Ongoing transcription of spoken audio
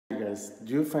Guys,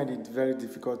 do you find it very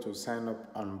difficult to sign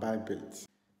up on Bybit?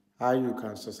 How you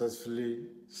can successfully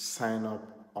sign up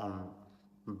on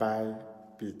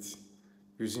Bybit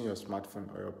using your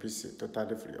smartphone or your PC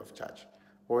totally free of charge?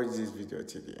 Watch this video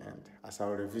till the end as I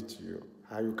will reveal to you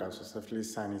how you can successfully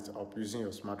sign it up using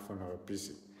your smartphone or your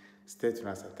PC. Stay tuned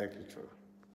as I take you through.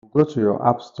 Go to your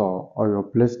App Store or your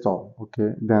Play Store,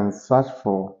 okay? Then search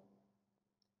for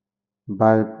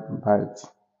Bybit,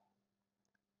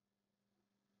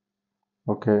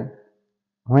 okay?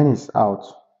 When it's out,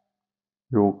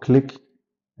 you click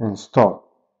install,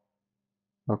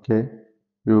 okay?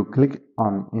 You click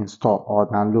on install or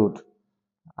download.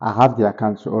 I have the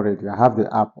account already. I have the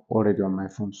app already on my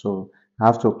phone, so I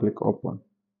have to click open.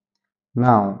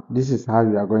 Now, this is how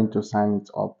you are going to sign it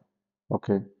up,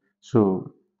 okay?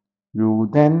 So you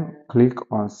then click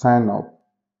on sign up,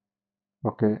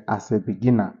 okay, as a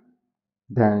beginner.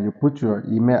 Then you put your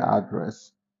email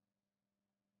address.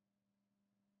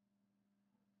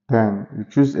 Then you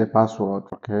choose a password,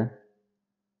 okay?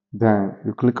 Then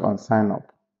you click on sign up.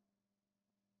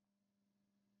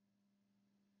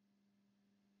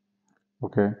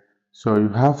 Okay, so you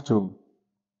have to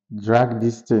drag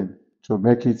this thing to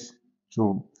make it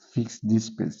to fix this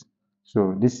space.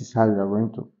 So this is how you are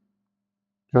going to,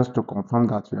 just to confirm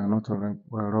that you are not a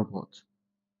robot.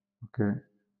 Okay,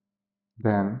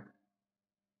 then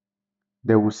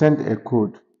they will send a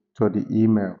code to the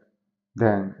email.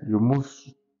 Then you move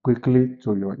quickly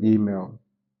to your email.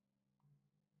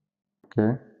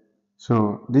 Okay,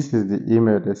 so this is the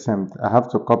email they sent. I have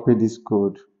to copy this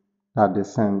code that they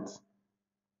sent.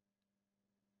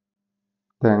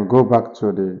 Then go back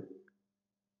to the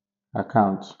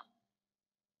account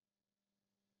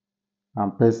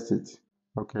and paste it.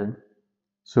 Okay,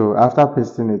 so after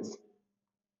pasting it,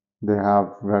 they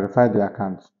have verified the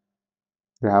account.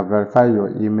 They have verified your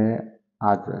email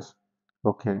address.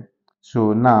 Okay,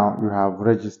 so now you have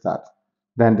registered.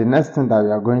 Then the next thing that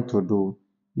you are going to do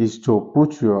is to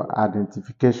put your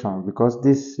identification, because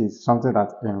this is something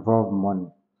that involves money.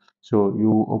 So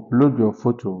you upload your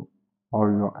photo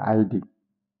or your ID.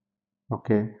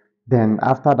 Okay, then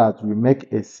after that you make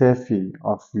a selfie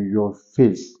of your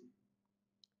face.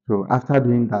 So after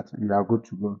doing that, you are good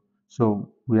to go.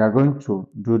 So we are going to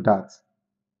do that.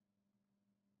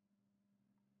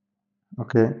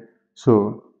 Okay,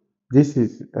 so this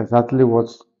is exactly what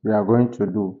we are going to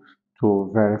do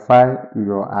to verify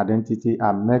your identity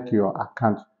and make your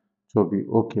account to be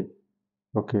okay.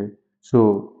 Okay,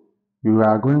 so you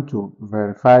are going to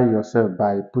verify yourself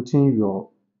by putting your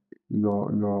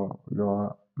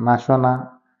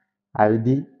national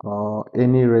ID or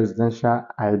any residential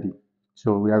ID.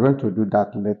 So we are going to do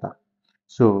that later.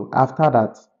 So after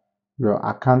that, your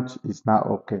account is now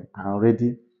okay and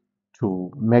ready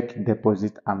to make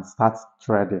deposit and start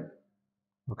trading.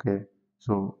 Okay,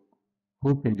 so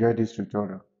hope you enjoyed this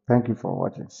tutorial. Thank you for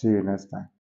watching. See you next time.